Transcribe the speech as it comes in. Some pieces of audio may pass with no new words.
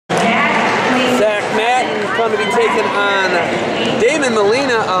going to be taking on Damon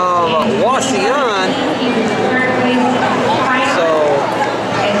Molina of Wauseon. So,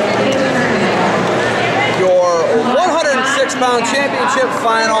 your 106-pound championship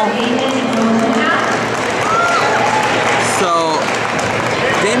final. So,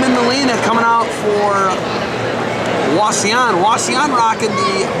 Damon Molina coming out for Wauseon. Wauseon rocking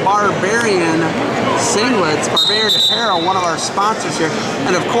the Barbarian singlets, Barbarian Apparel, one of our sponsors here.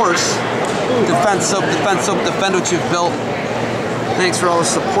 And of course, Defend Soap, defend what you've built. Thanks for all the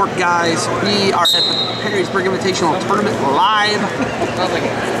support, guys. We are at the Perrysburg Invitational Tournament live.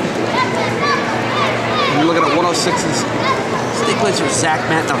 You're looking at 106's state placer Zack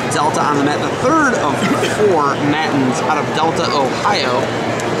Mattin of Delta on the mat. The third of 4 Mattins out of Delta, Ohio.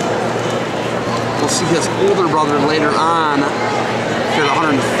 We'll see his older brother later on. Here at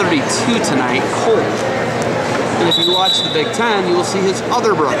 132 tonight, Cole. And if you watch the Big Ten, you will see his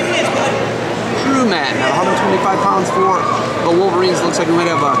other brother, Drew Mattin, at 125 pounds for the Wolverines. Looks like we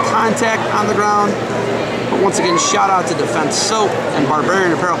might have a contact on the ground. But once again, shout out to Defense Soap and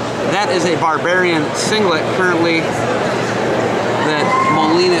Barbarian Apparel. That is a Barbarian singlet currently that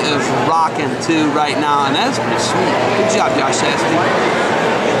Molina is rocking to right now, and that's pretty sweet. Good job, Josh Sasty.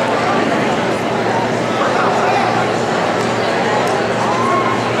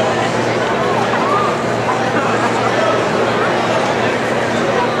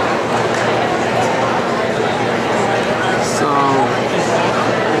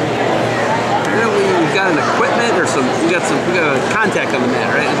 We got a contact on the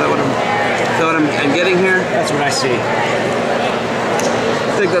mat, right? Is that what I'm getting here? That's what I see.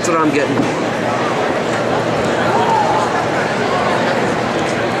 I think that's what I'm getting.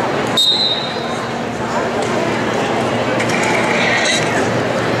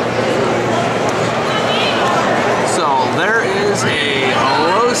 So there is a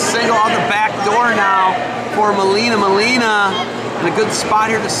low single on the back door now for Molina. In a good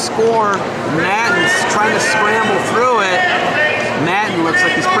spot here to score. Mattin's trying to scramble through it. Mattin looks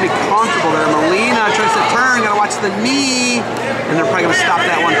like he's pretty comfortable there. Molina tries to turn, gotta watch the knee. And they're probably gonna stop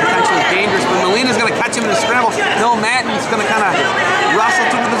that one, potentially dangerous. But Molina's gonna catch him in a scramble. No, Mattin's gonna kind of wrestle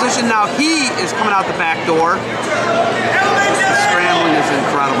through the position. Now he is coming out the back door. The scrambling is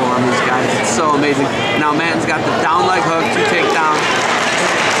incredible on these guys. It's so amazing. Now Mattin's got the down leg hook to take down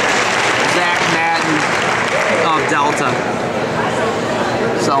Zack Mattin of Delta.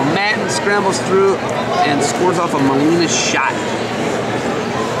 So Mattin scrambles through and scores off a Molina shot.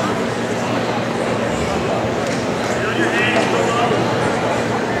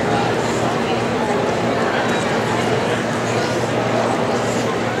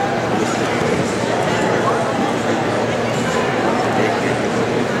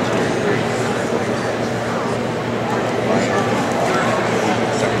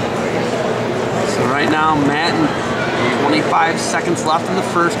 So right now, Mattin, 25 seconds left in the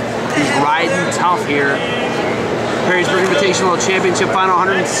first. He's riding tough here. Perrysburg Invitational Championship Final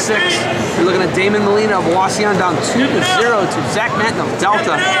 106. You're looking at Damon Molina of Wauseon down 2-0 to Zack Mattin of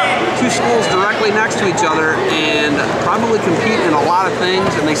Delta. 2 schools directly next to each other and probably compete in a lot of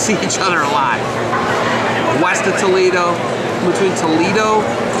things, and they see each other a lot. West of Toledo, between Toledo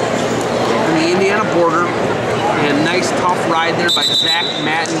and the Indiana border. And nice tough ride there by Zack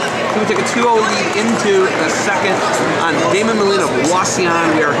Mattin. We took a 2-0 lead into the second on Damon Molina of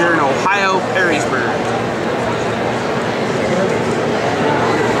Wauseon. We are here in Ohio, Perrysburg.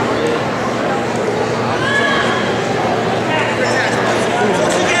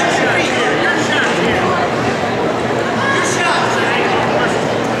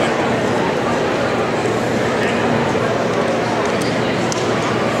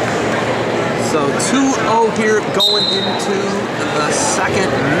 So 2-0 here going into the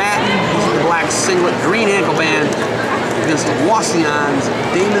second. Mattin, the black singlet, green ankle band against Wauseon's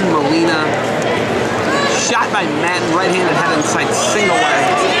Damon Molina. Shot by Mattin, right-handed head inside single leg.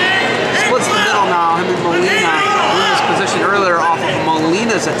 Splits the middle now. Him and Molina in this position earlier off of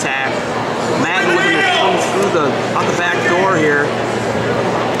Molina's attack. Mattin looking to come through out the back door here.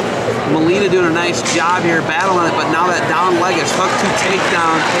 Molina doing a nice job here battling it, but now that down leg is hooked to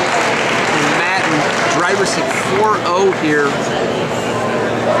takedown. Mattin, driver's seat 4-0 here.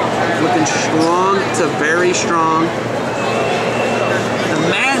 Looking strong to very strong. The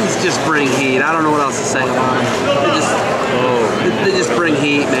Mattins just bring heat. I don't know what else to say about them. They just bring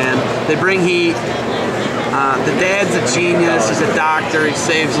heat, man. They bring heat. The dad's a genius. He's a doctor. He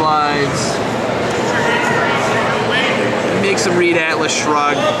saves lives. He makes them read Atlas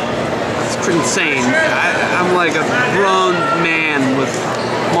Shrugged. It's insane. I'm like a grown man with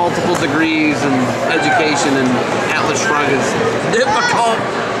multiple degrees and education, and Atlas Shrugged is difficult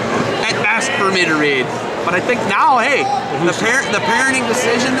at best. for me to read. But I think now, hey, the parenting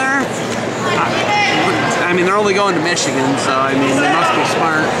decision there. I mean, they're only going to Michigan, so I mean, they must be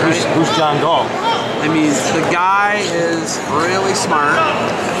smart. Right? Who's John Gall? I mean, the guy is really smart,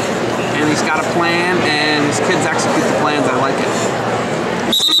 and he's got a plan, and his kids execute the plans. I like it.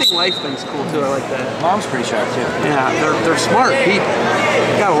 The Saving Life thing's cool too. I like that. Mom's pretty sharp too. Yeah, they're smart people.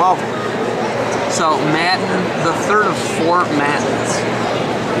 You gotta love them. So Mattin, the third of 4 Mattins.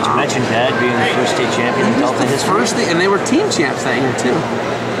 You mentioned Dad being the first state champion in Delta history. And they were team champs that year too.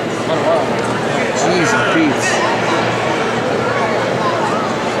 Jeez, Pete.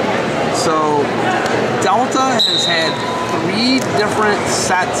 So Delta has had 3 different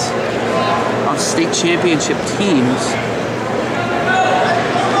sets of state championship teams,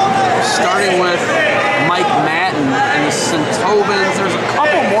 starting with Mike Mattin and the Centovans. There's a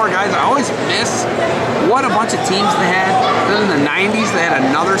couple more guys I always miss. What a bunch of teams they had. Then in the 90s, they had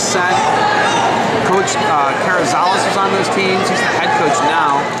another set. Coach Carazales was on those teams. He's the head coach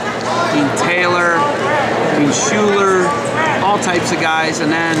now. Dean Taylor, Dean Schuler, all types of guys.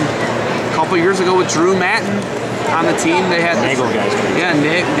 And then a couple years ago with Drew Mattin on the team, they had Nagel guys. Yeah,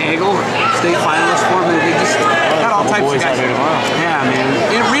 Nagel, state finalist for them. They just got all types of guys. Yeah,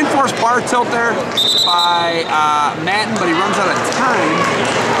 man. Reinforced bar tilt there by Mattin, but he runs out of time.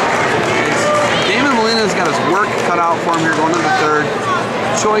 Damon Molina's got his work cut out for him here going into the third.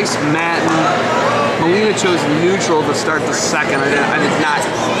 Choice Mattin. Molina chose neutral to start the second. I did not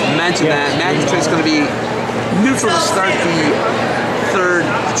mention that. Mattin's choice is going to be neutral to start the third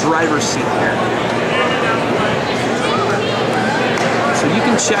driver's seat here. So you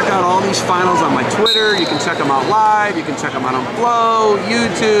can check out all these finals on my Twitter. You can check them out live. You can check them out on Flow,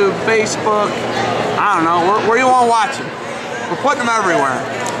 YouTube, Facebook. I don't know, where you want to watch them. We're putting them everywhere.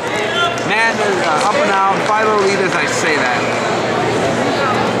 Mattin is up and out, 5-0 lead as I say that.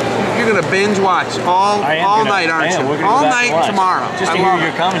 You're going to binge watch all night, aren't you? All night tomorrow. Just to hear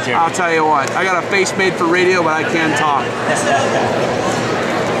your commentary. I'll tell you what, I got a face made for radio, but I can talk.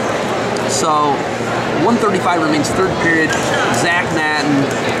 So, 1:35 remains, third period. Zack Mattin,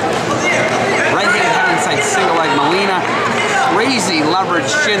 right-handed head inside single leg. Molina, crazy leverage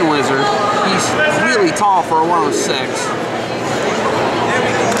shin wizard. He's really tall for a 106.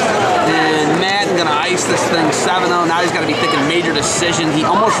 And Mattin gonna ice this thing 7-0. Now he's got to be thinking major decision. He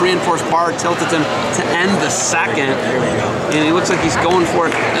almost reinforced bar tilted him to end the second. And he looks like he's going for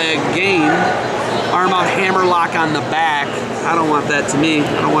it again. Arm out hammer lock on the back. I don't want that to me.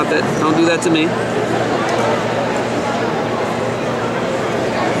 I don't want that. Don't do that to me.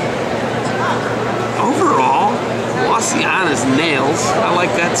 Overall, Wauseon is nails. I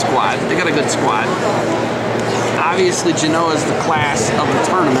like that squad. They got a good squad. Obviously, Genoa is the class of the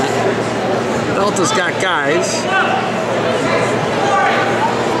tournament. Delta's got guys.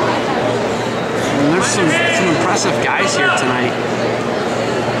 And there's some impressive guys here tonight.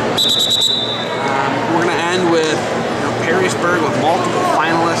 We're going to end with Perrysburg with multiple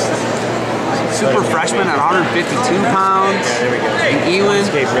finalists. Super freshman at 152 pounds. And Ewan.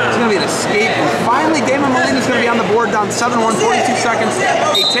 It's going to be an escape. And finally, Damon Molina is going to be on the board down 7-1, 42 seconds.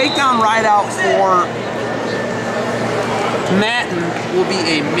 A takedown ride out for Mattin will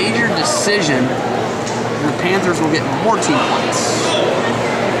be a major decision. And the Panthers will get more team points.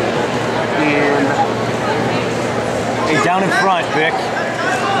 And hey, down in front, Vic.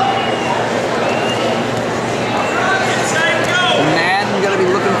 Mattin got to be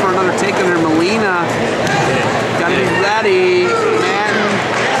looking for another takedown there. Molina got to be ready. Mattin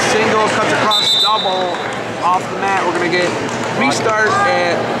single cuts across double off the mat. We're going to get restart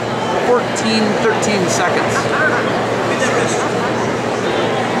at 13 seconds.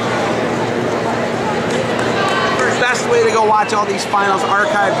 Best way to go watch all these finals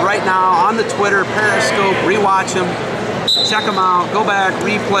archived right now on the Twitter, Periscope. Rewatch them, check them out, go back,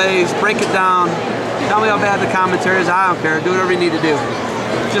 replays, break it down. Tell me how bad the commentary is. I don't care. Do whatever you need to do.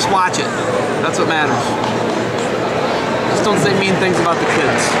 Just watch it. That's what matters. Just don't say mean things about the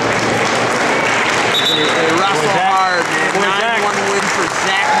kids. They wrestle hard. 9-1 win for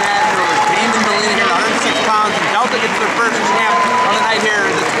Zack Mattin over Damon Molina here, 106 pounds. And Delta gets their first champ on the night here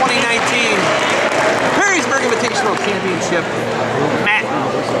in the 2019 Perrysburg Invitational Championship.